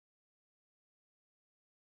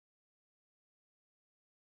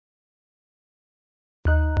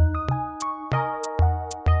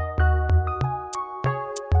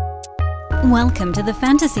Welcome to the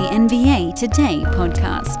Fantasy NBA Today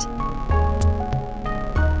podcast.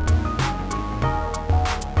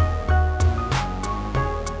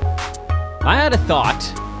 I had a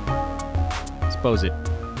thought. I suppose it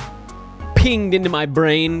pinged into my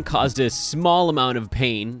brain, caused a small amount of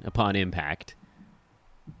pain upon impact.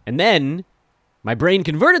 And then my brain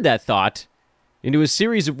converted that thought into a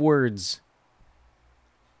series of words.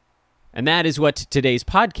 And that is what today's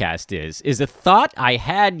podcast is a thought I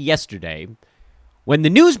had yesterday when the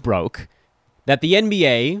news broke that the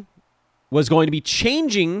NBA was going to be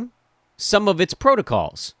changing some of its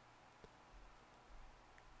protocols.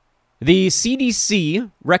 The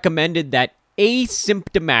CDC recommended that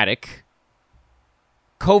asymptomatic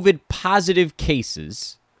COVID-positive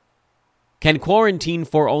cases can quarantine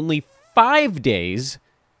for only 5 days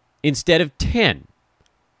instead of 10,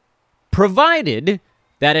 provided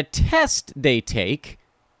that a test they take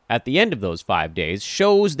at the end of those 5 days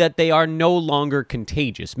shows that they are no longer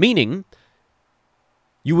contagious, meaning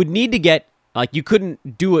you would need to get, you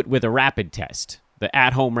couldn't do it with a rapid test, the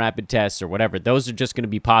at-home rapid tests or whatever. Those are just going to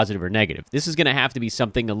be positive or negative. This is going to have to be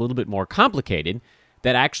something a little bit more complicated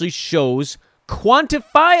that actually shows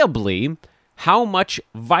quantifiably how much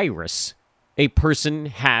virus a person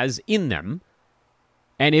has in them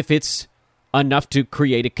and if it's enough to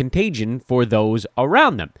create a contagion for those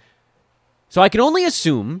around them. So I can only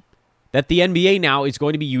assume that the NBA now is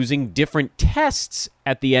going to be using different tests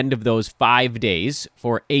at the end of those 5 days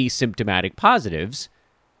for asymptomatic positives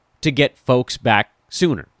to get folks back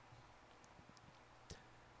sooner.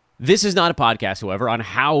 This is not a podcast, however, on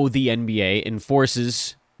how the NBA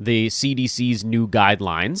enforces the CDC's new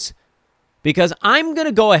guidelines, because I'm going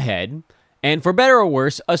to go ahead and, for better or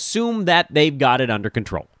worse, assume that they've got it under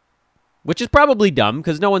control. Which is probably dumb,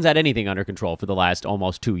 because no one's had anything under control for the last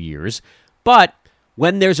almost 2 years. But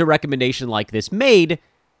when there's a recommendation like this made,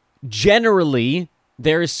 generally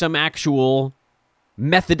there's some actual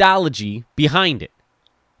methodology behind it.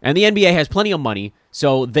 And the NBA has plenty of money,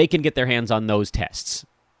 so they can get their hands on those tests.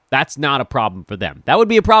 That's not a problem for them. That would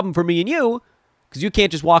be a problem for me and you, because you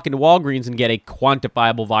can't just walk into Walgreens and get a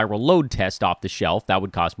quantifiable viral load test off the shelf. That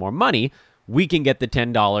would cost more money. We can get the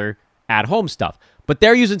 $10 at-home stuff. But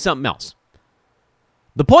they're using something else.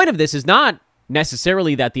 The point of this is not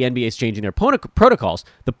necessarily that the NBA is changing their protocols.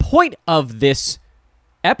 The point of this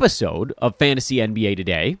episode of Fantasy NBA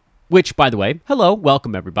Today, which, by the way, hello,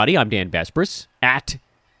 welcome everybody. I'm Dan Besbris, at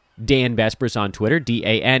Dan Besbris on Twitter,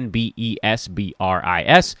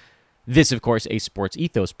 DanBesbris. This, of course, a Sports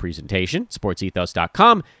Ethos presentation,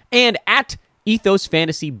 sportsethos.com, and at Ethos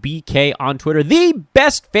Fantasy BK on Twitter, the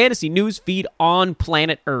best fantasy news feed on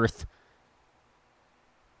planet Earth.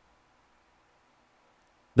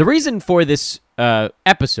 The reason for this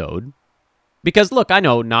episode, because look, I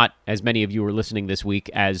know not as many of you are listening this week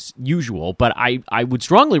as usual, but I would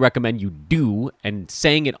strongly recommend you do, and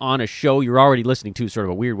saying it on a show you're already listening to is sort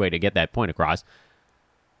of a weird way to get that point across.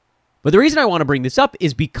 But the reason I want to bring this up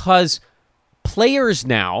is because players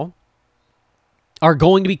now are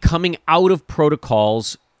going to be coming out of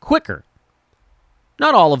protocols quicker.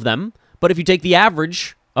 Not all of them, but if you take the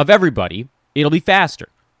average of everybody, it'll be faster.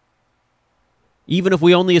 Even if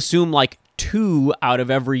we only assume 2 out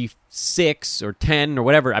of every 6 or 10 or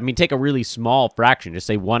whatever, take a really small fraction, just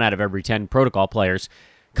say 1 out of every 10 protocol players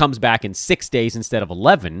comes back in 6 days instead of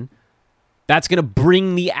 11, that's going to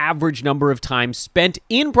bring the average number of time spent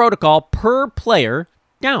in protocol per player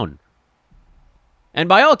down. And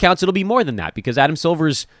by all accounts, it'll be more than that, because Adam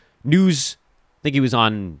Silver's news, I think he was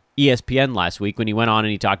on ESPN last week when he went on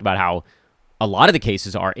and he talked about how a lot of the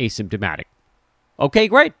cases are asymptomatic. Okay,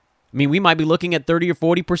 great. We might be looking at 30 or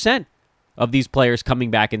 40% of these players coming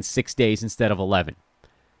back in 6 days instead of 11.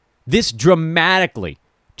 This dramatically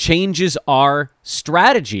changes our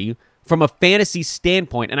strategy from a fantasy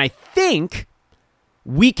standpoint, and I think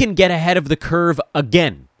we can get ahead of the curve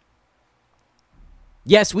again.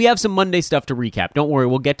 Yes, we have some Monday stuff to recap. Don't worry,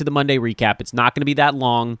 we'll get to the Monday recap. It's not going to be that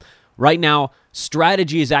long. Right now,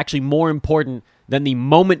 strategy is actually more important than the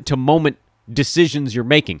moment-to-moment decisions you're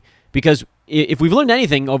making, because if we've learned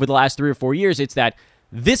anything over the last 3 or 4 years, it's that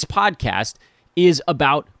this podcast is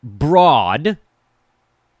about broad,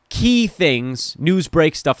 key things, news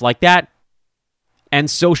breaks, stuff like that. And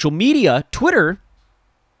social media, Twitter,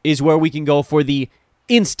 is where we can go for the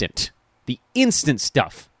instant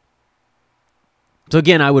stuff. So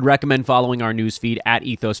again, I would recommend following our news feed at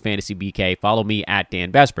Ethos Fantasy BK. Follow me at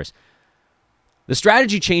Dan Besbris. The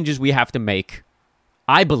strategy changes we have to make,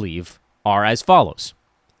 I believe, are as follows.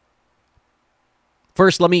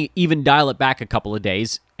 First, let me even dial it back a couple of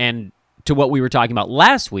days and to what we were talking about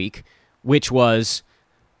last week, which was,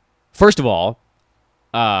 first of all,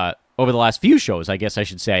 over the last few shows, I guess I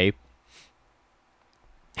should say,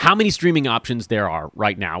 how many streaming options there are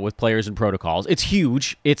right now with players and protocols. It's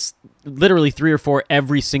huge. It's literally 3 or 4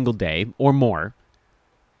 every single day or more.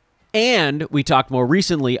 And we talked more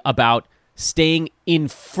recently about staying in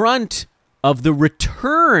front of the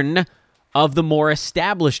return of the more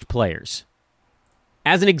established players.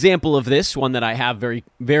 As an example of this, one that I have very,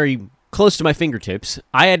 very close to my fingertips,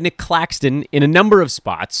 I had Nick Claxton in a number of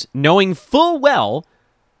spots, knowing full well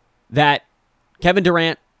that Kevin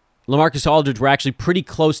Durant, LaMarcus Aldridge were actually pretty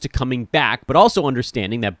close to coming back, but also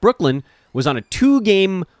understanding that Brooklyn was on a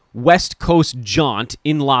 2-game West Coast jaunt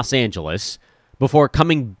in Los Angeles before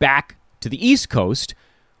coming back to the East Coast,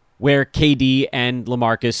 where KD and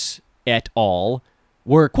LaMarcus et al.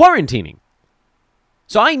 Were quarantining.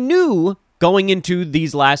 So I knew going into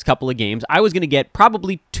these last couple of games, I was going to get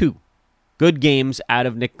probably 2 good games out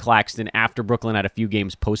of Nick Claxton after Brooklyn had a few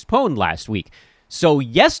games postponed last week. So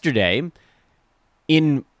yesterday,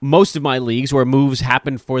 in most of my leagues where moves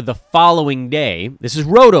happened for the following day, this is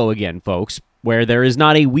Roto again, folks, where there is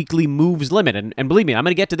not a weekly moves limit. And believe me, I'm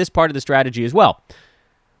going to get to this part of the strategy as well.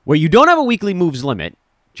 Where you don't have a weekly moves limit,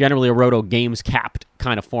 generally a Roto games capped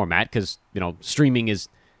kind of format, because, streaming is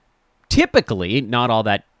typically not all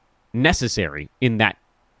that necessary in that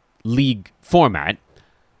league format.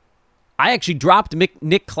 I actually dropped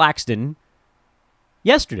Nick Claxton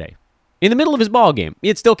yesterday in the middle of his ball game.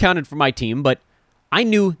 It still counted for my team, but I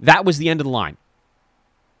knew that was the end of the line.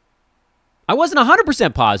 I wasn't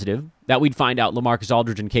 100% positive that we'd find out LaMarcus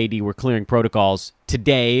Aldridge and KD were clearing protocols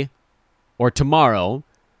today or tomorrow,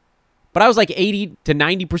 but I was like 80 to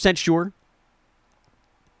 90% sure.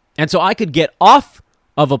 And so I could get off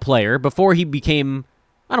of a player before he became,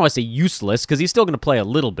 I don't want to say useless, because he's still going to play a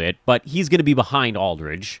little bit, but he's going to be behind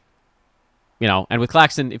Aldridge. And with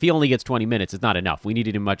Claxton, if he only gets 20 minutes, it's not enough. We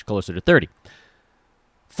needed him much closer to 30.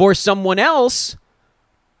 For someone else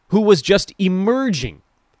who was just emerging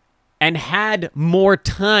and had more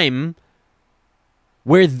time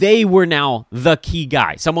where they were now the key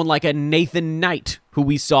guy, someone like a Nathan Knight, who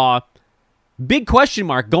we saw big question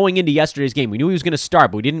mark going into yesterday's game. We knew he was going to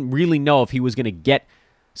start, but we didn't really know if he was going to get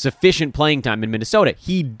sufficient playing time in Minnesota.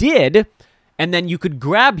 He did, and then you could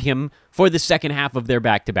grab him for the second half of their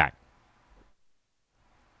back-to-back.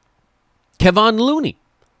 Kevon Looney.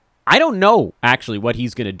 I don't know, actually, what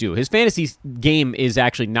he's going to do. His fantasy game is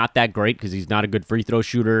actually not that great because he's not a good free throw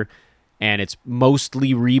shooter, and it's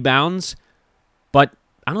mostly rebounds. But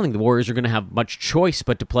I don't think the Warriors are going to have much choice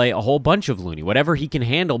but to play a whole bunch of Looney, whatever he can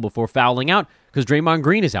handle before fouling out, because Draymond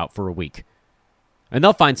Green is out for a week. And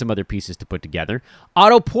they'll find some other pieces to put together.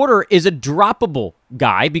 Otto Porter is a droppable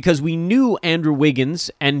guy because we knew Andrew Wiggins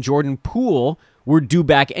and Jordan Poole were due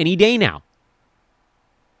back any day now.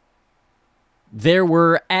 There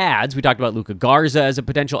were ads. We talked about Luka Garza as a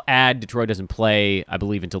potential ad. Detroit doesn't play, I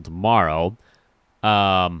believe, until tomorrow.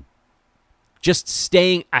 Just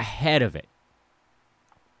staying ahead of it.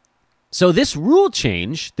 So this rule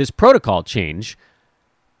change, this protocol change,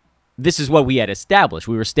 this is what we had established.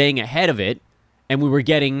 We were staying ahead of it, and we were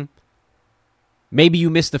getting, maybe you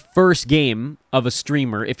missed the first game of a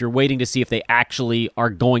streamer if you're waiting to see if they actually are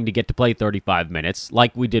going to get to play 35 minutes,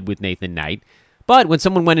 like we did with Nathan Knight. But when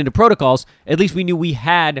someone went into protocols, at least we knew we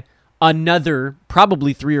had another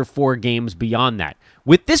probably 3 or 4 games beyond that.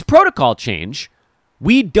 With this protocol change,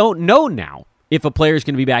 we don't know now if a player is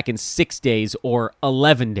going to be back in 6 days or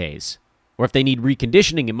 11 days. Or if they need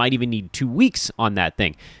reconditioning, it might even need 2 weeks on that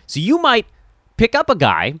thing. So you might pick up a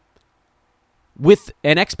guy with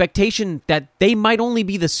an expectation that they might only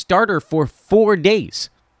be the starter for 4 days.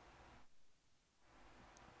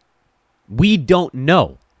 We don't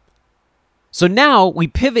know. So now we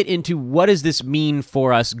pivot into what does this mean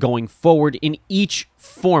for us going forward in each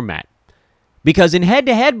format? Because in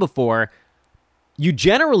head-to-head before, you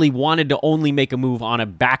generally wanted to only make a move on a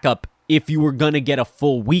backup if you were going to get a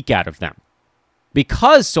full week out of them.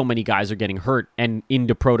 Because so many guys are getting hurt and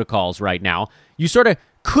into protocols right now, you sort of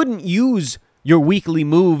couldn't use your weekly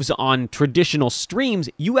moves on traditional streams.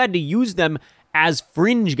 You had to use them as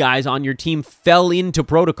fringe guys on your team fell into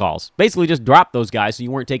protocols. Basically just drop those guys so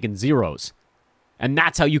you weren't taking zeros. And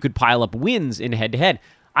that's how you could pile up wins in head-to-head.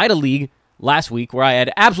 I had a league last week where I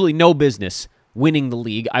had absolutely no business winning the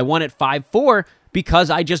league. I won at 5-4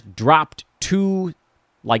 because I just dropped 2,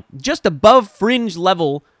 just above fringe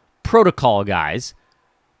level protocol guys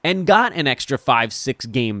and got an extra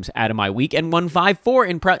 5-6 games out of my week and won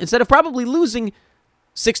 5-4 instead of probably losing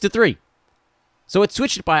 6-3. So it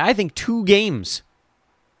switched by, I think, 2 games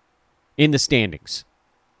in the standings.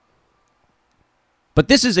 But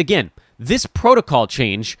this is, again, this protocol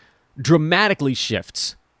change dramatically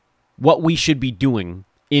shifts what we should be doing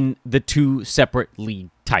in the two separate league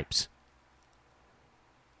types.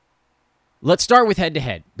 Let's start with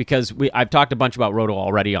head-to-head, because I've talked a bunch about Roto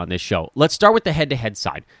already on this show. Let's start with the head-to-head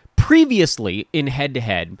side. Previously, in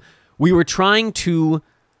head-to-head, we were trying to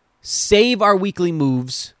save our weekly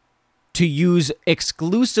moves to use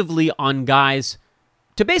exclusively on guys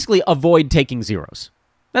to basically avoid taking zeros.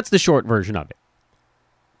 That's the short version of it.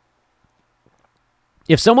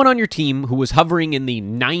 If someone on your team who was hovering in the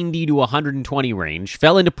 90 to 120 range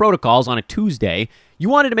fell into protocols on a Tuesday, you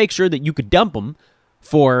wanted to make sure that you could dump them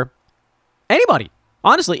for anybody.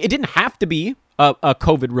 Honestly, it didn't have to be a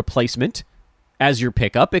COVID replacement as your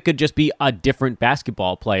pickup. It could just be a different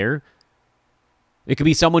basketball player. It could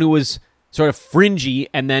be someone who was sort of fringy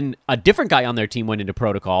and then a different guy on their team went into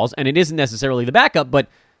protocols, and it isn't necessarily the backup, but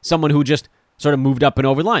someone who just sort of moved up and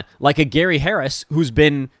over the line. Like a Gary Harris, who's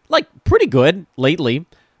been pretty good lately,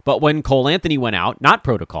 but when Cole Anthony went out, not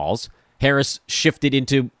protocols, Harris shifted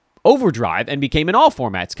into overdrive and became an all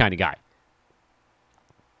formats kind of guy.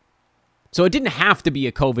 So it didn't have to be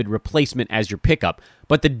a COVID replacement as your pickup,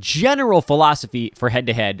 but the general philosophy for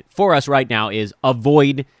head-to-head for us right now is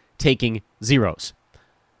avoid taking zeros.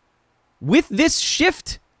 With this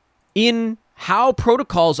shift in how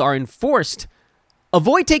protocols are enforced,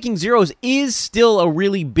 avoid taking zeros is still a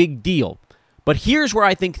really big deal. But here's where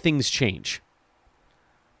I think things change.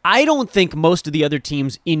 I don't think most of the other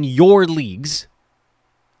teams in your leagues,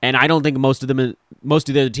 and I don't think most of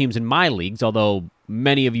the other teams in my leagues, although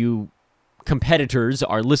many of you competitors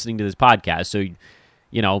are listening to this podcast, so,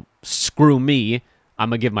 screw me, I'm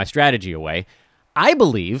going to give my strategy away. I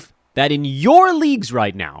believe that in your leagues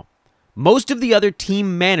right now, most of the other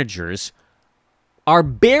team managers are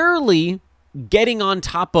barely getting on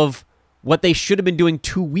top of what they should have been doing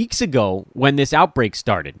 2 weeks ago when this outbreak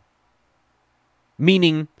started.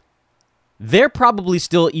 Meaning, they're probably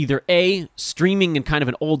still either A, streaming in kind of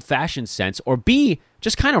an old-fashioned sense, or B,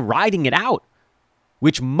 just kind of riding it out.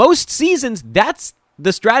 Which most seasons, that's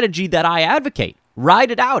the strategy that I advocate. Ride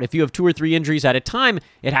it out. If you have 2 or 3 injuries at a time,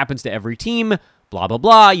 it happens to every team, blah, blah,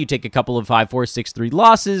 blah. You take a couple of 5-4, 6-3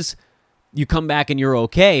 losses. You come back and you're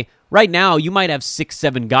okay. Right now, you might have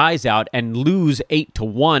 6-7 guys out and lose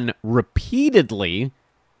 8-1 repeatedly,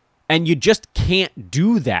 and you just can't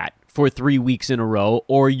do that for 3 weeks in a row,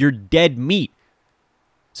 or you're dead meat.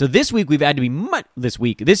 So this year,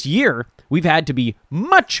 we've had to be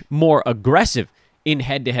much more aggressive in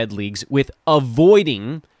head-to-head leagues with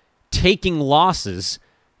avoiding taking losses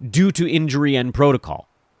due to injury and protocol.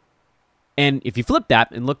 And if you flip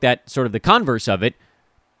that and look at sort of the converse of it,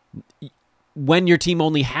 when your team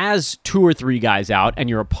only has 2 or 3 guys out and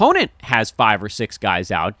your opponent has 5 or 6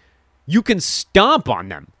 guys out, you can stomp on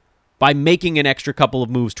them by making an extra couple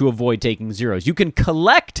of moves to avoid taking zeros. You can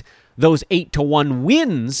collect those 8-1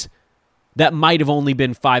 wins that might have only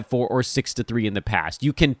been 5-4 or 6-3 in the past.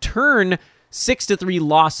 You can turn 6-3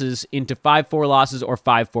 losses into 5-4 losses or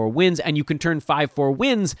 5-4 wins, and you can turn 5-4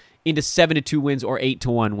 wins into 7-2 wins or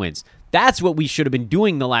 8-1 wins. That's what we should have been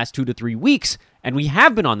doing the last 2 to 3 weeks, and we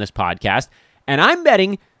have been on this podcast, and I'm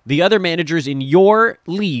betting the other managers in your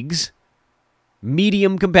leagues,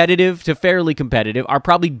 medium competitive to fairly competitive, are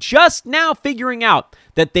probably just now figuring out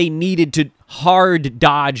that they needed to hard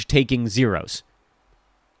dodge taking zeros.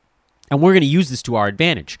 And we're going to use this to our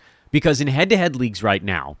advantage, because in head-to-head leagues right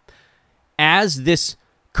now, as this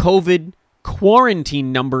COVID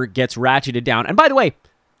quarantine number gets ratcheted down, and by the way,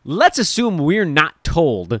 let's assume we're not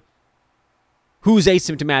told who's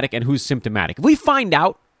asymptomatic and who's symptomatic. If we find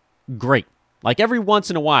out, great. Like every once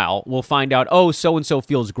in a while, we'll find out, oh, so-and-so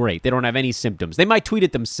feels great. They don't have any symptoms. They might tweet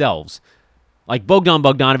it themselves. Like Bogdan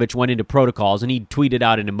Bogdanovic went into protocols and he tweeted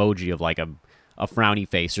out an emoji of like a frowny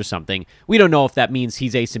face or something. We don't know if that means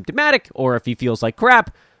he's asymptomatic or if he feels like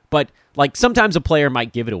crap, but like sometimes a player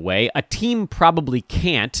might give it away. A team probably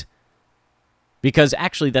can't, because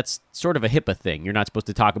actually that's sort of a HIPAA thing. You're not supposed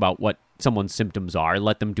to talk about what someone's symptoms are.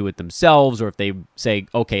 Let them do it themselves, or if they say,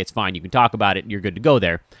 okay, it's fine, you can talk about it, you're good to go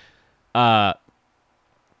there.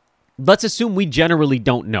 Let's assume we generally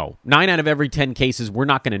don't know. 9 out of every 10 cases, we're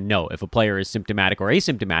not going to know if a player is symptomatic or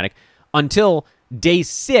asymptomatic until day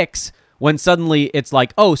 6, when suddenly it's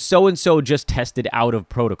like, oh, so-and-so just tested out of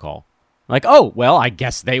protocol. Like, oh, well, I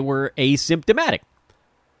guess they were asymptomatic.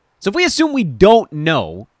 So if we assume we don't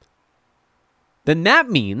know, then that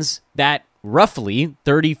means that roughly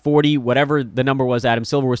 30, 40, whatever the number was Adam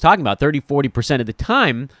Silver was talking about, 30, 40% of the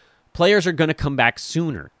time, players are going to come back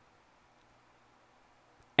sooner.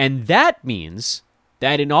 And that means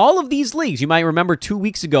that in all of these leagues, you might remember 2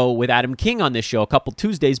 weeks ago with Adam King on this show, a couple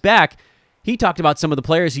Tuesdays back, he talked about some of the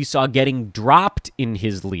players he saw getting dropped in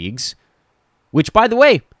his leagues, which, by the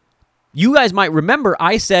way, you guys might remember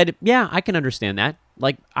I said, yeah, I can understand that.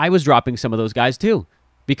 Like, I was dropping some of those guys too,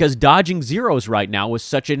 because dodging zeros right now was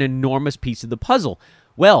such an enormous piece of the puzzle.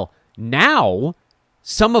 Well, now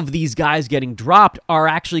some of these guys getting dropped are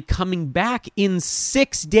actually coming back in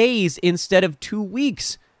 6 days instead of 2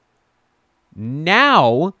 weeks.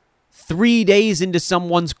 Now, 3 days into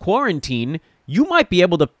someone's quarantine, you might be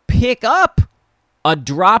able to pick up a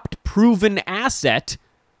dropped proven asset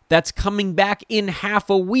that's coming back in half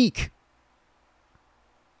a week.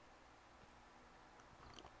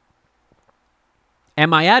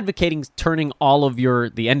 Am I advocating turning all of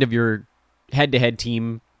the end of your head-to-head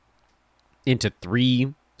team into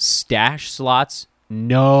 3 stash slots?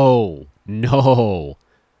 No.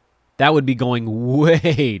 That would be going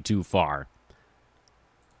way too far.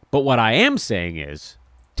 But what I am saying is,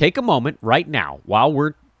 take a moment right now while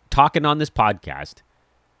we're talking on this podcast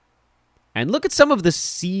and look at some of the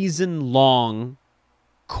season-long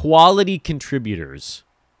quality contributors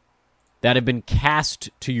that have been cast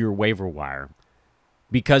to your waiver wire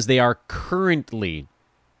because they are currently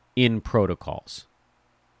in protocols.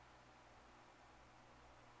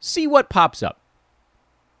 See what pops up.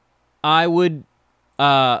 I would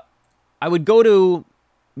go to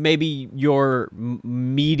maybe your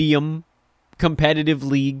medium competitive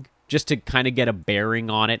league just to kind of get a bearing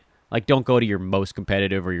on it. Like, don't go to your most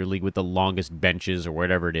competitive or your league with the longest benches or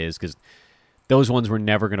whatever it is, because those ones were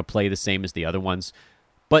never going to play the same as the other ones.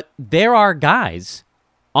 But there are guys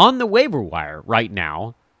on the waiver wire right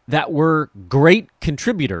now that were great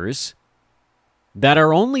contributors that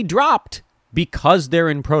are only dropped because they're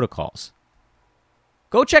in protocols.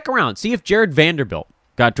 Go check around. See if Jared Vanderbilt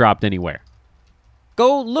got dropped anywhere.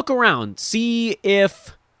 Go look around. See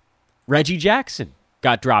if Reggie Jackson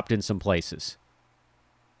got dropped in some places.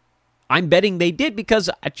 I'm betting they did because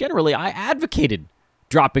generally I advocated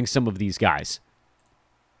dropping some of these guys.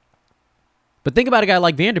 But think about a guy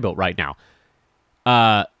like Vanderbilt right now.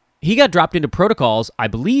 He got dropped into protocols, I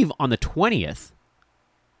believe, on the 20th.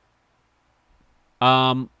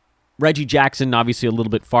 Reggie Jackson, obviously a little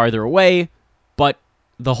bit farther away, but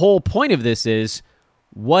the whole point of this is,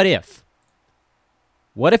 what if?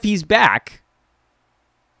 What if he's back?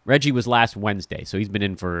 Reggie was last Wednesday, so he's been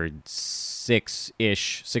in for 6 or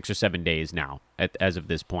 7 days now, as of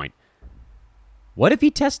this point. What if he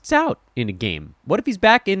tests out in a game? What if he's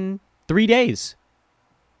back in 3 days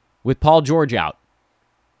with Paul George out?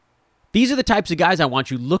 These are the types of guys I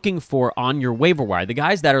want you looking for on your waiver wire. The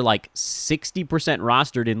guys that are like 60%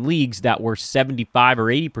 rostered in leagues that were 75 or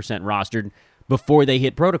 80% rostered before they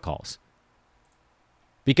hit protocols.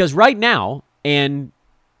 Because right now, and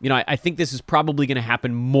I think this is probably going to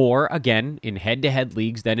happen more, again, in head-to-head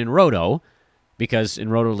leagues than in Roto, because in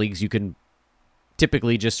Roto leagues you can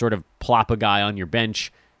typically just sort of plop a guy on your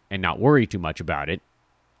bench and not worry too much about it.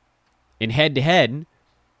 In head-to-head,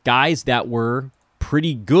 guys that were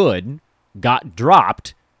pretty good got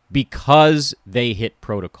dropped because they hit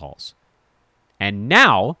protocols. And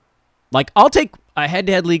now, like, I'll take a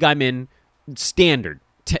head-to-head league I'm in, standard.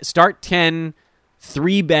 Start 10,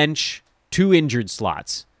 3 bench, 2 injured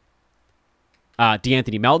slots.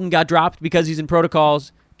 DeAnthony Melton got dropped because he's in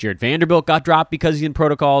protocols. Jared Vanderbilt got dropped because he's in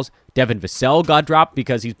protocols. Devin Vassell got dropped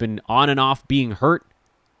because he's been on and off being hurt.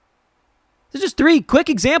 There's just 3 quick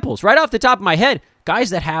examples right off the top of my head. Guys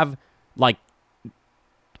that have, like,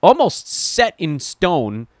 almost set in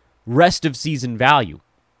stone rest of season value.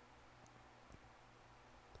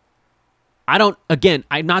 I'm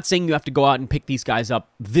not saying you have to go out and pick these guys up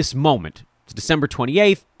this moment. It's December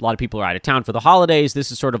 28th. A lot of people are out of town for the holidays.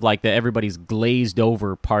 This is sort of like everybody's glazed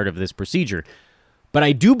over part of this procedure. But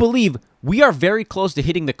I do believe we are very close to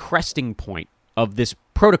hitting the cresting point of this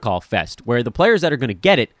protocol fest, where the players that are going to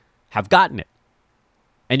get it have gotten it.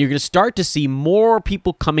 And you're going to start to see more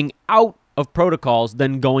people coming out of protocols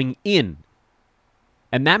than going in.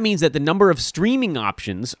 And that means that the number of streaming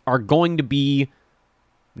options are going to be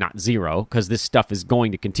not 0, because this stuff is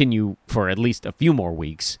going to continue for at least a few more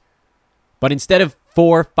weeks. But instead of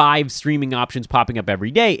 4 or 5 streaming options popping up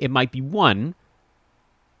every day, it might be 1.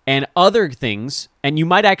 And other things, and you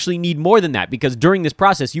might actually need more than that, because during this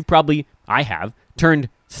process, I have, turned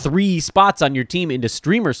 3 spots on your team into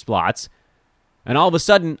streamer slots, and all of a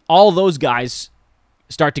sudden, all those guys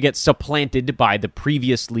start to get supplanted by the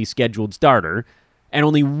previously scheduled starter, and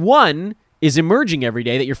only 1 is emerging every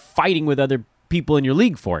day that you're fighting with other people in your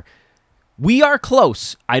league for. We are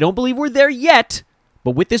close. I don't believe we're there yet,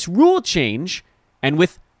 but with this rule change, and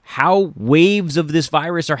with how waves of this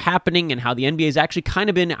virus are happening, and how the NBA has actually kind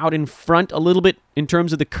of been out in front a little bit in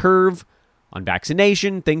terms of the curve on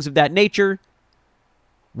vaccination, things of that nature,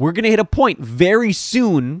 we're going to hit a point very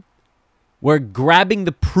soon where grabbing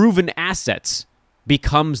the proven assets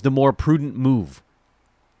becomes the more prudent move.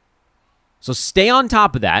 So stay on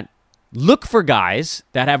top of that. Look for guys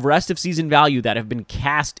that have rest of season value that have been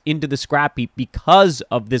cast into the scrap heap because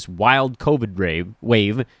of this wild COVID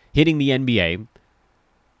wave hitting the NBA.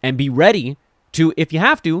 And be ready to, if you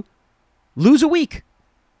have to, lose a week.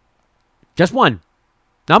 Just one.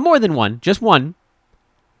 Not more than one, just one.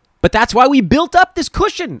 But that's why we built up this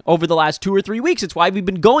cushion over the last 2 or 3 weeks. It's why we've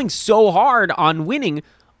been going so hard on winning,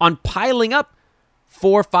 on piling up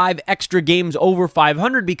 4 or 5 extra games over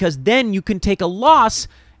 500, because then you can take a loss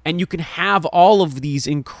and you can have all of these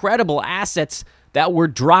incredible assets that were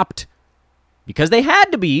dropped because they had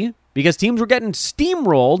to be, because teams were getting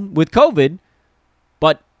steamrolled with COVID,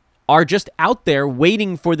 but are just out there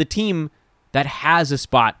waiting for the team that has a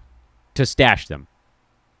spot to stash them.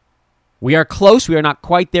 We are close. We are not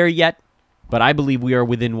quite there yet, but I believe we are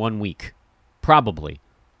within 1 week, probably,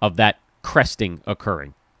 of that cresting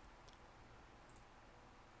occurring.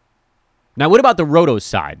 Now, what about the Roto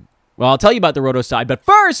side? Well, I'll tell you about the Roto side, but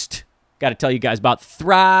first, got to tell you guys about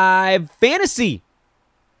Thrive Fantasy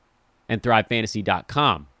and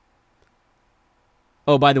ThriveFantasy.com.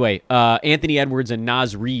 Oh, by the way, Anthony Edwards and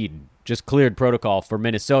Naz Reid just cleared protocol for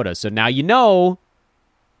Minnesota, so now you know,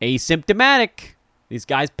 asymptomatic. These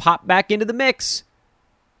guys pop back into the mix.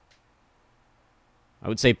 I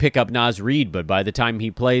would say pick up Naz Reid, but by the time he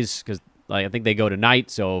plays, because I think they go tonight,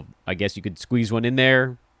 so I guess you could squeeze one in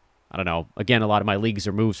there. I don't know. Again, a lot of my leagues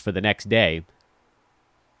are moves for the next day.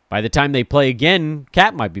 By the time they play again,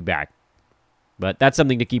 Cat might be back. But that's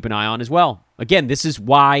something to keep an eye on as well. Again, this is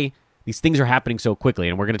why these things are happening so quickly,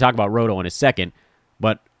 and we're going to talk about Roto in a second.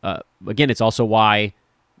 But again, it's also why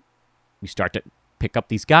we start to pick up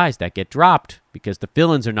these guys that get dropped, because the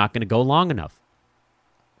fill-ins are not going to go long enough.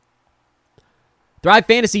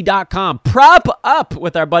 ThriveFantasy.com. Prop up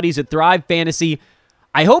with our buddies at Thrive Fantasy.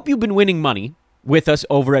 I hope you've been winning money with us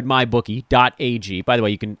over at mybookie.ag. By the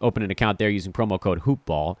way, you can open an account there using promo code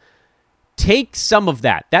HoopBall. Take some of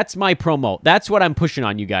that. That's my promo. That's what I'm pushing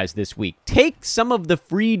on you guys this week. Take some of the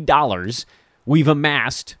free dollars we've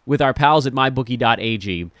amassed with our pals at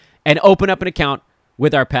mybookie.ag and open up an account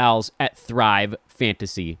with our pals at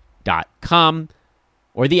ThriveFantasy.com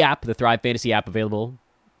or the app, the Thrive Fantasy app, available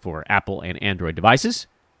for Apple and Android devices,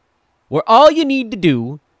 where all you need to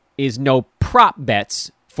do is know prop bets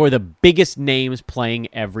for the biggest names playing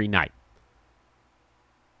every night.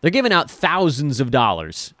 They're giving out thousands of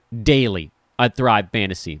dollars daily at Thrive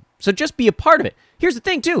Fantasy, so just be a part of it. Here's the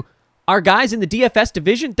thing, too. Our guys in the DFS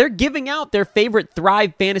division, they're giving out their favorite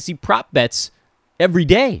Thrive Fantasy prop bets every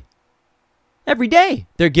day. Every day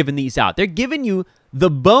they're giving these out. They're giving you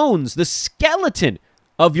the bones, the skeleton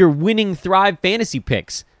of your winning Thrive Fantasy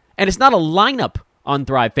picks. And it's not a lineup on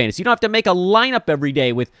Thrive Fantasy. You don't have to make a lineup every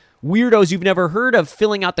day with weirdos you've never heard of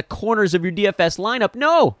filling out the corners of your DFS lineup.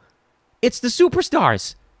 No, it's the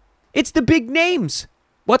superstars. It's the big names.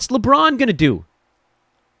 What's LeBron going to do?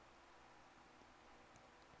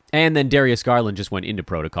 And then Darius Garland just went into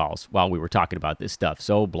protocols while we were talking about this stuff.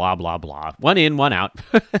 So blah, blah, blah. One in, one out.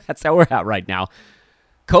 That's how we're at right now.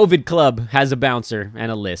 COVID Club has a bouncer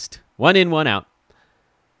and a list. One in, one out.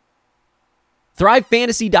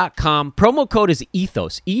 ThriveFantasy.com. Promo code is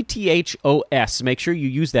ETHOS, ETHOS. Make sure you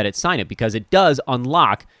use that at sign-up because it does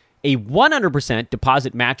unlock a 100%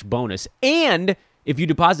 deposit match bonus. And if you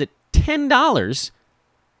deposit $10,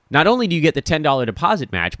 not only do you get the $10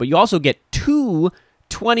 deposit match, but you also get 2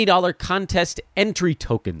 $20 contest entry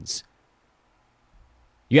tokens.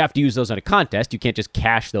 You have to use those on a contest. You can't just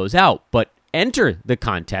cash those out, but enter the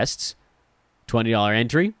contests. $20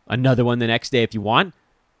 entry, another one the next day if you want.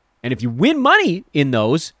 And if you win money in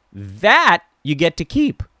those, that you get to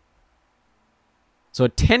keep. So a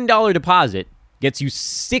 $10 deposit gets you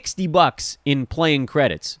 $60 in playing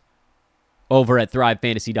credits over at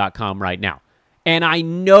ThriveFantasy.com right now. And I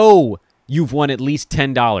know you've won at least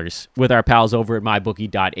 $10 with our pals over at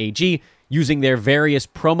MyBookie.ag using their various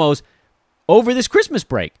promos over this Christmas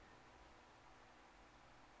break.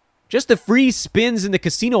 Just the free spins in the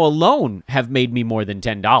casino alone have made me more than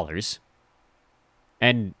 $10.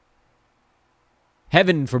 And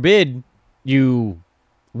heaven forbid you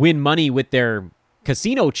win money with their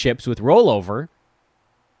casino chips with rollover.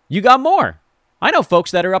 You got more. I know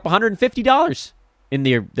folks that are up $150 in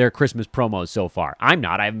their Christmas promos so far. I'm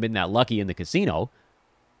not. I haven't been that lucky in the casino.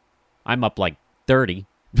 I'm up like 30.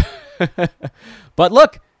 But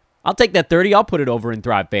look, I'll take that 30. I'll put it over in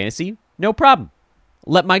Thrive Fantasy. No problem.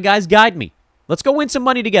 Let my guys guide me. Let's go win some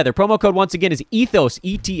money together. Promo code, once again, is ETHOS,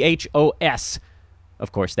 ETHOS.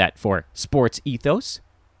 Of course, that for Sports Ethos.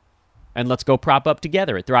 And let's go prop up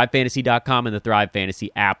together at ThriveFantasy.com and the Thrive Fantasy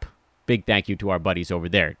app. big thank you to our buddies over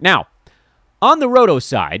there. Now, on the Roto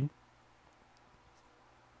side,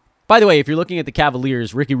 by the way, if you're looking at the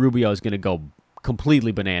Cavaliers, Ricky Rubio is going to go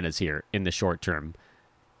completely bananas here in the short term.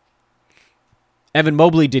 Evan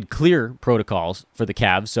Mobley did clear protocols for the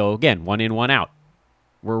Cavs, so again, 1 in, 1 out.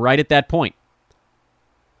 We're right at that point.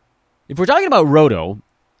 If we're talking about Roto,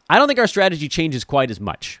 I don't think our strategy changes quite as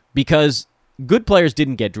much because good players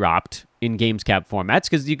didn't get dropped in games cap formats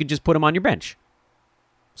because you could just put them on your bench.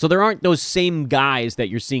 So there aren't those same guys that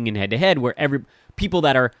you're seeing in head-to-head where people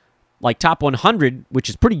that are like top 100, which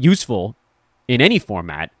is pretty useful in any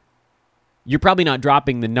format, you're probably not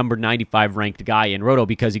dropping the number 95 ranked guy in Roto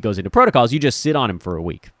because he goes into protocols. You just sit on him for a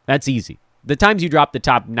week. That's easy. The times you drop the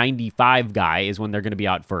top 95 guy is when they're going to be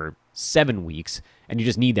out for 7 weeks, and you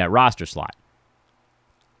just need that roster slot.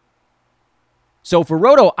 So for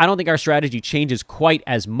Roto, I don't think our strategy changes quite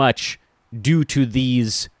as much due to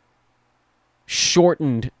these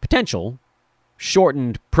shortened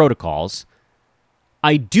protocols.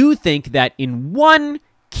 I do think that in one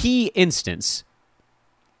key instance,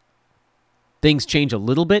 things change a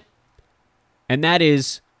little bit, and that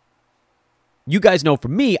is, you guys know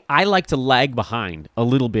from me, I like to lag behind a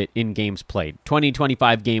little bit in games played. 20,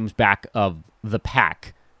 25 games back of the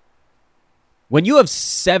pack. When you have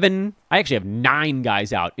 7, I actually have 9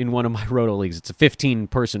 guys out in one of my Roto leagues. It's a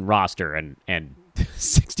 15-person roster, and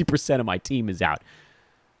 60% of my team is out.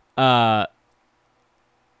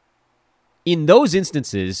 In those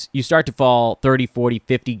instances, you start to fall 30, 40,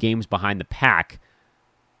 50 games behind the pack.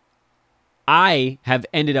 I have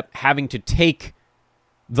ended up having to take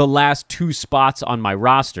the last 2 spots on my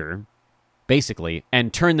roster, basically,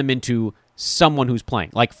 and turn them into someone who's playing.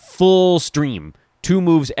 Like full stream, 2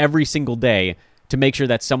 moves every single day to make sure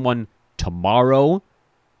that someone tomorrow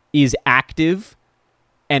is active.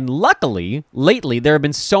 And luckily, lately, there have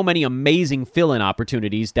been so many amazing fill-in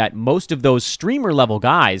opportunities that most of those streamer-level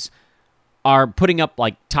guys are putting up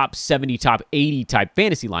like top 70, top 80 type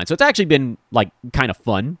fantasy lines. So it's actually been like kind of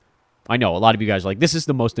fun. I know a lot of you guys are like, this is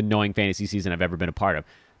the most annoying fantasy season I've ever been a part of.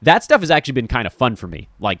 That stuff has actually been kind of fun for me.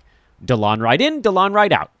 Like, DeLon right in, DeLon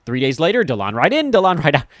right out. 3 days later, DeLon right in, DeLon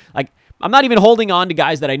right out. Like, I'm not even holding on to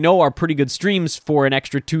guys that I know are pretty good streams for an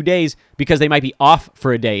extra 2 days because they might be off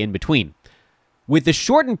for a day in between. With the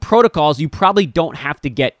shortened protocols, you probably don't have to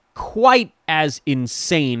get quite as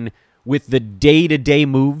insane with the day-to-day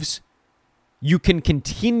moves. You can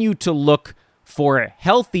continue to look for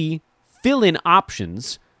healthy fill-in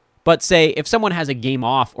options. But say if someone has a game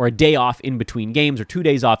off or a day off in between games or 2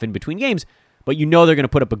 days off in between games, but you know they're going to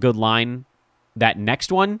put up a good line that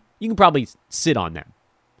next one, you can probably sit on them.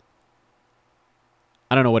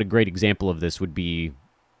 I don't know what a great example of this would be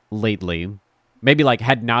lately. Maybe like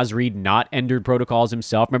had Naz Reid not entered protocols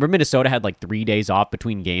himself. Remember Minnesota had like 3 days off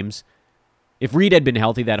between games? If Reid had been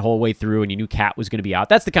healthy that whole way through and you knew Cat was going to be out,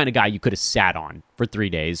 that's the kind of guy you could have sat on for 3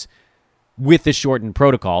 days. With the shortened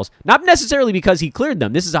protocols. Not necessarily because he cleared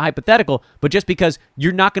them. This is a hypothetical, but just because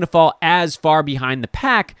you're not going to fall as far behind the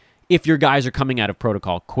pack if your guys are coming out of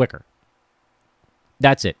protocol quicker.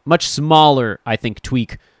 That's it. Much smaller, I think,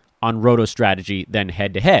 tweak on Roto strategy than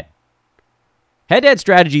head-to-head. Head-to-head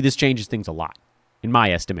strategy, this changes things a lot, in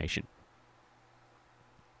my estimation.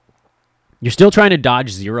 You're still trying to dodge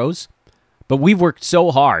zeros, but we've worked so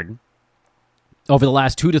hard over the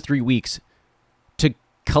last 2 to 3 weeks to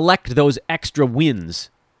collect those extra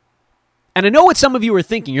wins. And I know what some of you are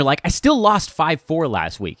thinking. You're like, I still lost 5-4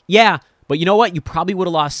 last week. Yeah, but you know what? You probably would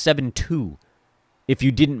have lost 7-2 if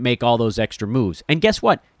you didn't make all those extra moves. And guess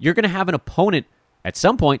what? You're going to have an opponent at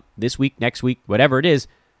some point, this week, next week, whatever it is,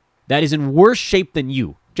 that is in worse shape than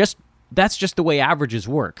you. That's just the way averages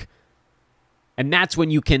work. And that's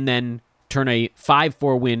when you can then turn a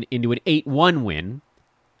 5-4 win into an 8-1 win.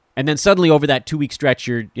 And then suddenly over that 2-week stretch,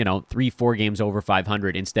 you're, 3-4 games over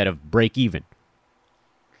 500 instead of break even.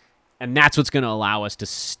 And that's what's going to allow us to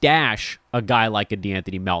stash a guy like a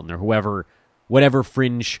DeAnthony Melton or whatever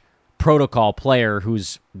fringe protocol player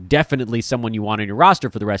who's definitely someone you want on your roster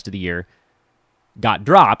for the rest of the year got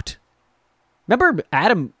dropped. Remember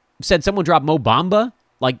Adam said someone dropped Mo Bamba?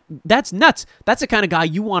 Like, that's nuts. That's the kind of guy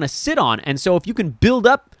you want to sit on. And so if you can build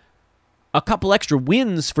up a couple extra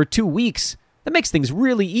wins for 2 weeks, that makes things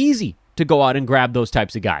really easy to go out and grab those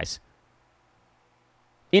types of guys.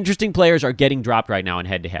 Interesting players are getting dropped right now in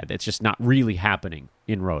head-to-head. That's just not really happening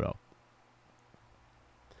in Roto.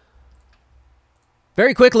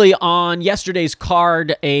 Very quickly, on yesterday's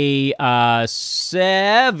card, a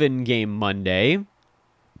 7-game Monday,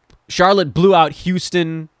 Charlotte blew out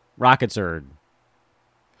Houston. Rockets are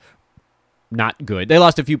not good. They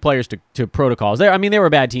lost a few players to protocols. They were a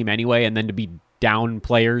bad team anyway, and then to be down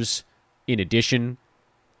players in addition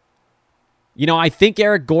I think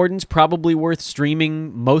Eric Gordon's probably worth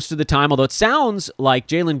streaming most of the time, although it sounds like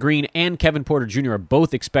Jalen Green and Kevin Porter Jr. are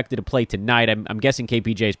both expected to play tonight. I'm guessing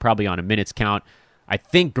KPJ is probably on a minutes count. I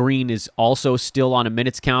think Green is also still on a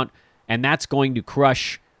minutes count, and that's going to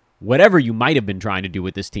crush whatever you might have been trying to do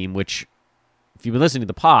with this team, which, if you've been listening to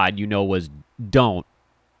the pod, was don't.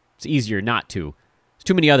 It's easier not to. There's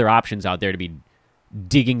too many other options out there to be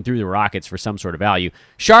digging through the Rockets for some sort of value.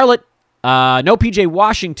 Charlotte, no PJ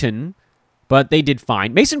Washington, but they did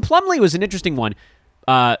fine. Mason Plumlee was an interesting one.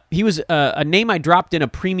 He was a name I dropped in a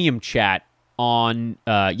premium chat on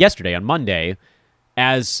yesterday, on Monday,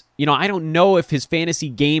 as, I don't know if his fantasy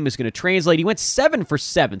game is going to translate. He went 7 for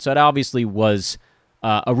 7, so that obviously was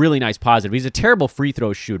a really nice positive. He's a terrible free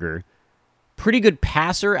throw shooter, pretty good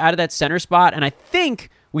passer out of that center spot, and I think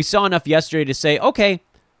we saw enough yesterday to say, okay,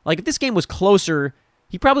 like if this game was closer,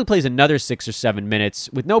 he probably plays another 6 or 7 minutes.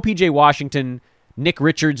 With no PJ Washington, Nick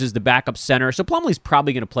Richards is the backup center, so Plumlee's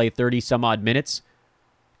probably going to play 30-some-odd minutes,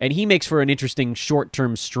 and he makes for an interesting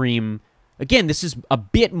short-term stream. Again, this is a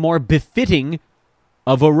bit more befitting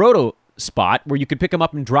of a roto spot where you could pick him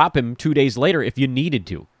up and drop him 2 days later if you needed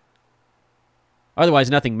to. Otherwise,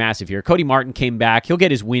 nothing massive here. Cody Martin came back. He'll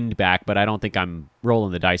get his wind back, but I don't think I'm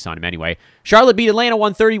rolling the dice on him anyway. Charlotte beat Atlanta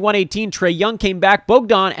 130-118. Trae Young came back.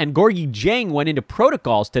 Bogdan and Gorgui Dieng went into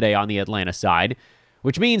protocols today on the Atlanta side,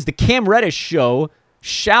 which means the Cam Reddish show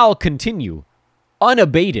shall continue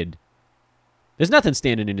unabated. There's nothing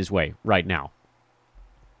standing in his way right now.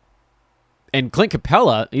 And Clint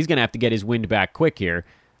Capella, he's going to have to get his wind back quick here.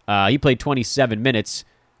 He played 27 minutes.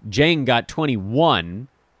 Dieng got 21.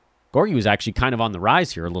 Gorgui was actually kind of on the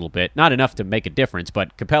rise here a little bit. Not enough to make a difference,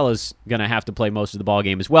 but Capella's going to have to play most of the ball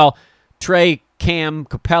game as well. Trae, Cam,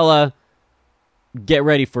 Capella, get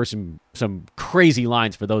ready for some crazy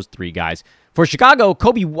lines for those three guys. For Chicago,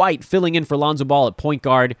 Kobe White filling in for Lonzo Ball at point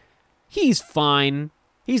guard. He's fine.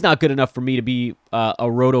 He's not good enough for me to be a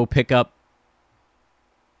roto pickup.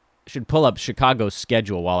 Should pull up Chicago's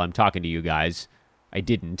schedule while I'm talking to you guys. I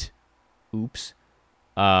didn't. Oops.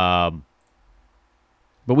 But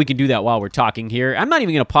we can do that while we're talking here. I'm not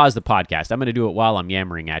even going to pause the podcast. I'm going to do it while I'm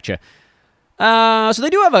yammering at you. So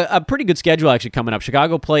they do have a pretty good schedule actually coming up.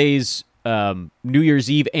 Chicago plays New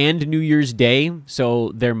Year's Eve and New Year's Day,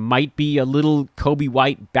 so there might be a little Kobe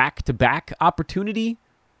White back-to-back opportunity.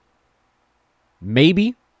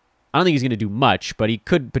 Maybe. I don't think he's going to do much, but he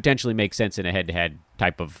could potentially make sense in a head-to-head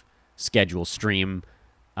type of schedule stream.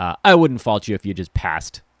 I wouldn't fault you if you just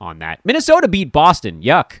passed on that. Minnesota beat Boston.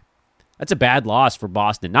 Yuck. That's a bad loss for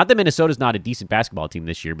Boston. Not that Minnesota's not a decent basketball team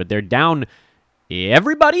this year, but they're down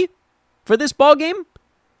everybody for this ball game.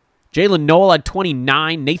 Jalen Noel had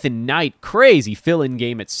 29. Nathan Knight, crazy fill-in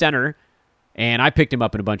game at center. And I picked him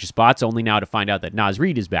up in a bunch of spots, only now to find out that Naz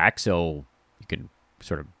Reid is back, so you can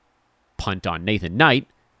sort of punt on Nathan Knight.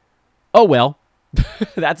 Oh, well.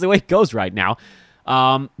 That's the way it goes right now.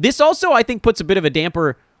 This also, I think, puts a bit of a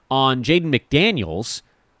damper on Jaden McDaniels,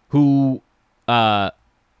 who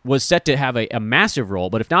was set to have a massive role.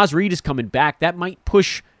 But if Naz Reid is coming back, that might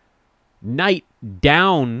push Knight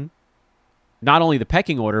down not only the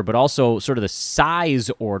pecking order, but also sort of the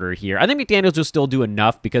size order here. I think McDaniels will still do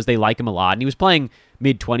enough because they like him a lot, and he was playing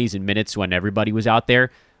mid-20s in minutes when everybody was out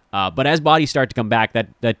there. But as bodies start to come back,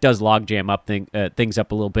 that does logjam up things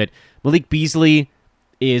up a little bit. Malik Beasley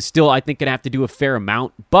is still, I think, going to have to do a fair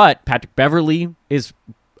amount, but Patrick Beverley is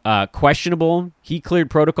questionable. He cleared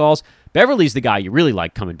protocols. Beverley's the guy you really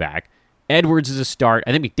like coming back. Edwards is a start.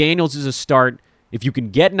 I think McDaniels is a start. If you can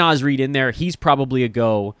get Naz Reid in there, he's probably a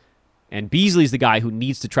go. And Beasley's the guy who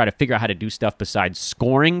needs to try to figure out how to do stuff besides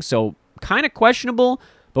scoring. So kind of questionable,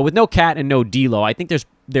 but with no Cat and no D'Lo, I think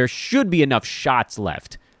there should be enough shots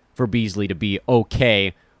left for Beasley to be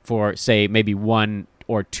okay for, say, maybe 1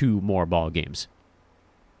 or 2 more ball games.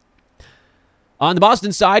 On the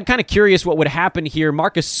Boston side, kind of curious what would happen here.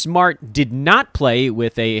 Marcus Smart did not play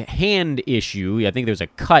with a hand issue. I think there was a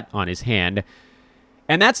cut on his hand.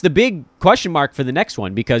 And that's the big question mark for the next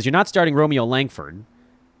one because you're not starting Romeo Langford.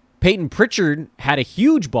 Peyton Pritchard had a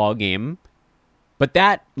huge ball game, but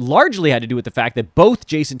that largely had to do with the fact that both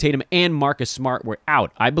Jason Tatum and Marcus Smart were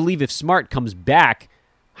out. I believe if Smart comes back,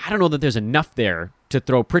 I don't know that there's enough there to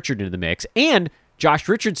throw Pritchard into the mix. And Josh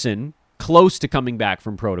Richardson, close to coming back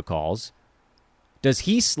from protocols. Does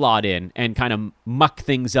he slot in and kind of muck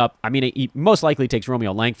things up? I mean, he most likely takes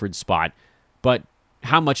Romeo Langford's spot, but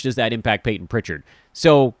how much does that impact Peyton Pritchard?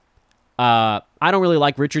 So I don't really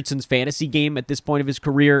like Richardson's fantasy game at this point of his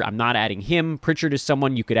career. I'm not adding him. Pritchard is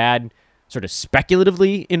someone you could add sort of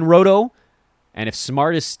speculatively in Roto, and if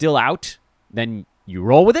Smart is still out, then you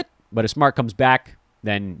roll with it. But if Smart comes back,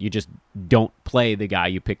 then you just don't play the guy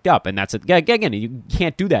you picked up. And that's it. Again, you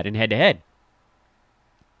can't do that in head-to-head.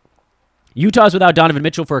 Utah's without Donovan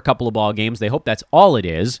Mitchell for a couple of ball games. They hope that's all it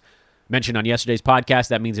is. Mentioned on yesterday's podcast,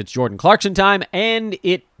 that means it's Jordan Clarkson time, and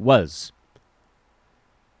it was.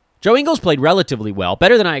 Joe Ingles played relatively well,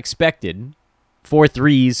 better than I expected. 4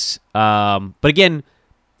 threes. But again,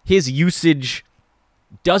 his usage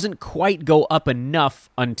doesn't quite go up enough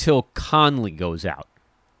until Conley goes out.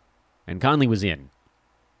 And Conley was in.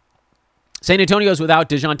 San Antonio's without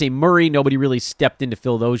DeJounte Murray. Nobody really stepped in to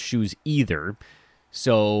fill those shoes either.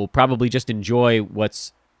 So probably just enjoy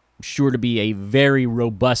what's sure to be a very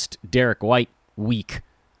robust Derek White week.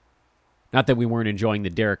 Not that we weren't enjoying the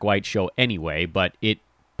Derek White show anyway, but it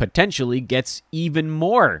potentially gets even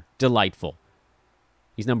more delightful.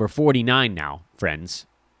 He's number 49 now, friends.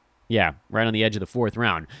 Yeah, right on the edge of the 4th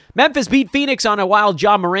round. Memphis beat Phoenix on a wild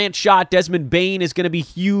Ja Morant shot. Desmond Bane is going to be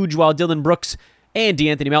huge while Dylan Brooks and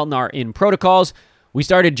DeAnthony Melton are in protocols. We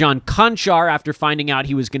started John Konchar after finding out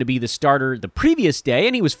he was going to be the starter the previous day,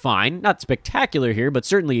 and he was fine. Not spectacular here, but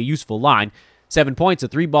certainly a useful line. 7 points, a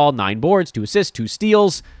 3-ball, 9 boards, 2 assists, 2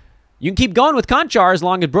 steals. You can keep going with Konchar as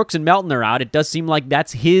long as Brooks and Melton are out. It does seem like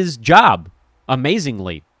that's his job,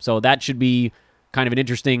 amazingly. So that should be kind of an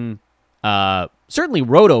interesting, certainly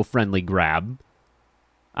roto-friendly grab.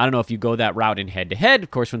 I don't know if you go that route in head-to-head.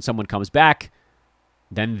 Of course, when someone comes back,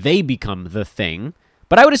 then they become the thing.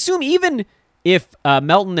 But I would assume even if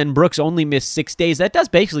Melton and Brooks only miss 6 days, that does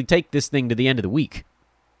basically take this thing to the end of the week.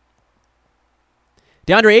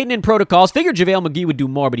 DeAndre Ayton in protocols. Figured JaVale McGee would do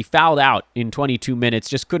more, but he fouled out in 22 minutes.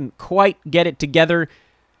 Just couldn't quite get it together.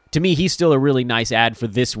 To me, he's still a really nice add for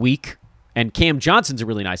this week. And Cam Johnson's a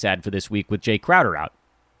really nice add for this week with Jay Crowder out.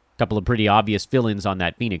 A couple of pretty obvious fill-ins on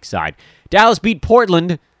that Phoenix side. Dallas beat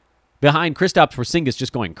Portland behind Kristaps Porzingis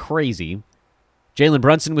just going crazy. Jalen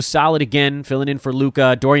Brunson was solid again, filling in for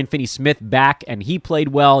Luka. Dorian Finney-Smith back, and he played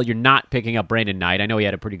well. You're not picking up Brandon Knight. I know he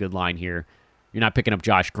had a pretty good line here. You're not picking up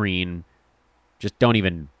Josh Green. Just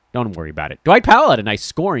don't worry about it. Dwight Powell had a nice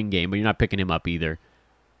scoring game, but you're not picking him up either.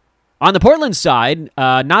 On the Portland side,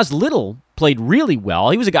 Nas Little played really well.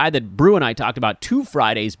 He was a guy that Brew and I talked about 2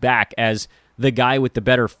 Fridays back as the guy with the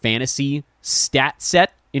better fantasy stat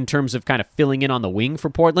set in terms of kind of filling in on the wing for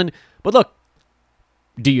Portland. But look,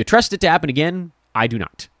 do you trust it to happen again? I do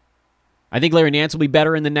not. I think Larry Nance will be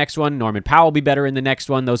better in the next one. Norman Powell will be better in the next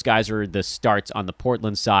one. Those guys are the starts on the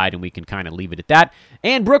Portland side, and we can kind of leave it at that.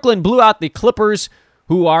 And Brooklyn blew out the Clippers,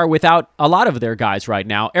 who are without a lot of their guys right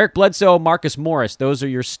now. Eric Bledsoe, Marcus Morris, those are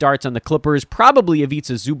your starts on the Clippers. Probably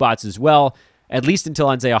Ivica Zubac as well, at least until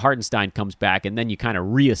Isaiah Hartenstein comes back, and then you kind of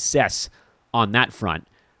reassess on that front.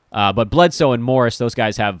 But Bledsoe and Morris, those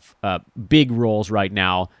guys have big roles right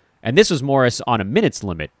now. And this was Morris on a minutes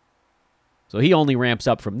limit. So he only ramps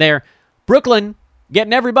up from there. Brooklyn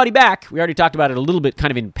getting everybody back. We already talked about it a little bit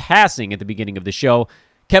kind of in passing at the beginning of the show.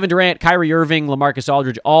 Kevin Durant, Kyrie Irving, LaMarcus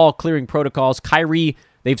Aldridge, all clearing protocols. Kyrie,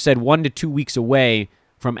 they've said 1 to 2 weeks away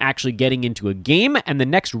from actually getting into a game. And the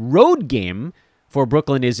next road game for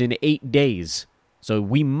Brooklyn is in 8 days. So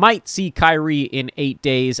we might see Kyrie in 8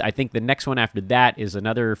 days. I think the next one after that is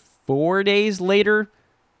another 4 days later.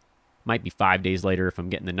 Might be 5 days later if I'm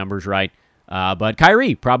getting the numbers right. But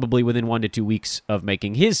Kyrie, probably within 1 to 2 weeks of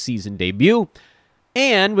making his season debut.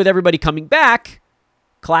 And with everybody coming back,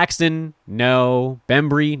 Claxton, no.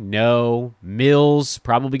 Bembry, no. Mills,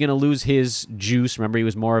 probably going to lose his juice. Remember, he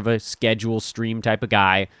was more of a schedule stream type of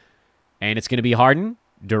guy. And it's going to be Harden,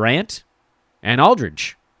 Durant, and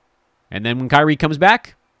Aldridge. And then when Kyrie comes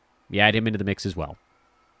back, you add him into the mix as well.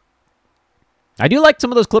 I do like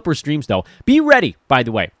some of those Clippers streams, though. Be ready, by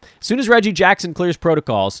the way. As soon as Reggie Jackson clears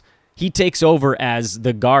protocols, he takes over as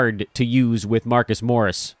the guard to use with Marcus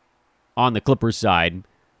Morris on the Clippers side.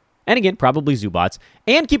 And again, probably Zubac.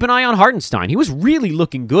 And keep an eye on Hartenstein. He was really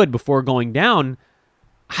looking good before going down.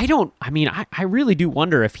 I really do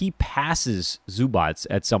wonder if he passes Zubac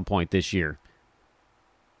at some point this year.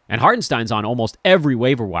 And Hartenstein's on almost every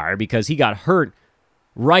waiver wire because he got hurt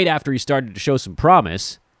right after he started to show some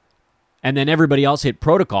promise. And then everybody else hit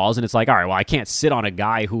protocols, and it's like, all right, well, I can't sit on a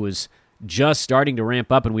guy who is just starting to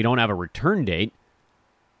ramp up and we don't have a return date.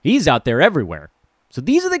 He's out there everywhere. So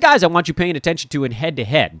these are the guys I want you paying attention to in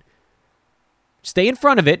head-to-head. Stay in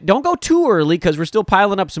front of it. Don't go too early because we're still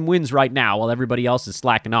piling up some wins right now while everybody else is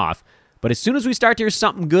slacking off. But as soon as we start to hear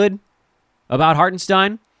something good about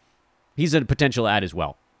Hartenstein, he's a potential add as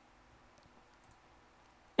well.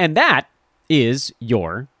 And that is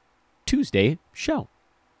your Tuesday show.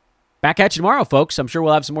 Back at you tomorrow, folks. I'm sure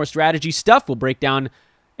we'll have some more strategy stuff. We'll break down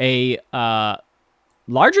a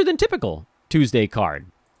larger than typical Tuesday card.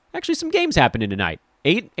 Actually, some games happening tonight.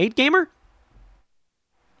 8 gamer?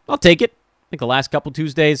 I'll take it. I think the last couple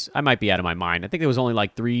Tuesdays, I might be out of my mind. I think there was only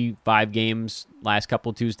like 3-5 games last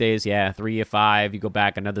couple Tuesdays. Yeah, 3 of 5. You go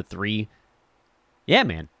back another 3. Yeah,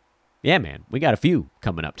 man. We got a few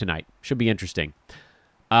coming up tonight. Should be interesting.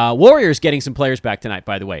 Warriors getting some players back tonight,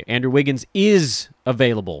 by the way. Andrew Wiggins is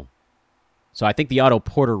available. So I think the Otto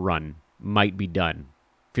Porter run might be done.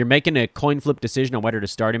 If you're making a coin flip decision on whether to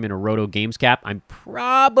start him in a Roto Games Cap, I'm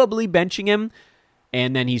probably benching him.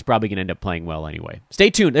 And then he's probably going to end up playing well anyway. Stay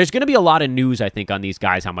tuned. There's going to be a lot of news, I think, on these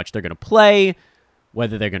guys, how much they're going to play,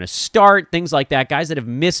 whether they're going to start, things like that. Guys that have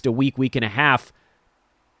missed a week and a half,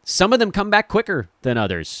 some of them come back quicker than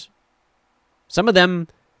others. Some of them,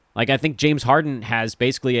 like I think James Harden has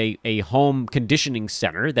basically a home conditioning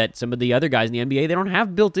center that some of the other guys in the NBA, they don't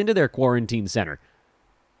have built into their quarantine center.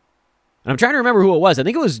 And I'm trying to remember who it was. I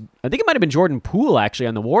think it might have been Jordan Poole, actually,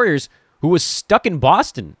 on the Warriors, who was stuck in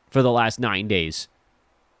Boston for the last 9 days.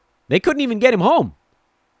 They couldn't even get him home.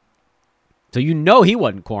 So you know he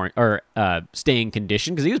wasn't staying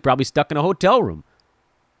conditioned because he was probably stuck in a hotel room.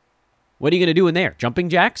 What are you going to do in there? Jumping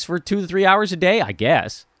jacks for 2 to 3 hours a day? I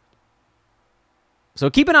guess. So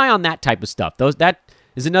keep an eye on that type of stuff. That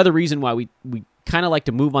is another reason why we kind of like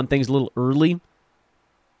to move on things a little early.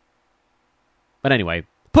 But anyway,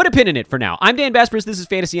 put a pin in it for now. I'm Dan Besbris. This is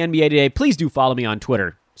Fantasy NBA Today. Please do follow me on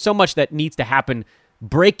Twitter. So much that needs to happen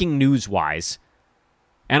breaking news-wise.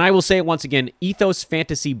 And I will say it once again, Ethos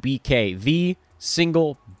Fantasy BK, the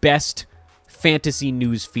single best fantasy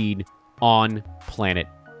news feed on planet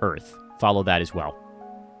Earth. Follow that as well.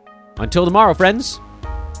 Until tomorrow, friends,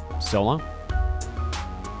 so long.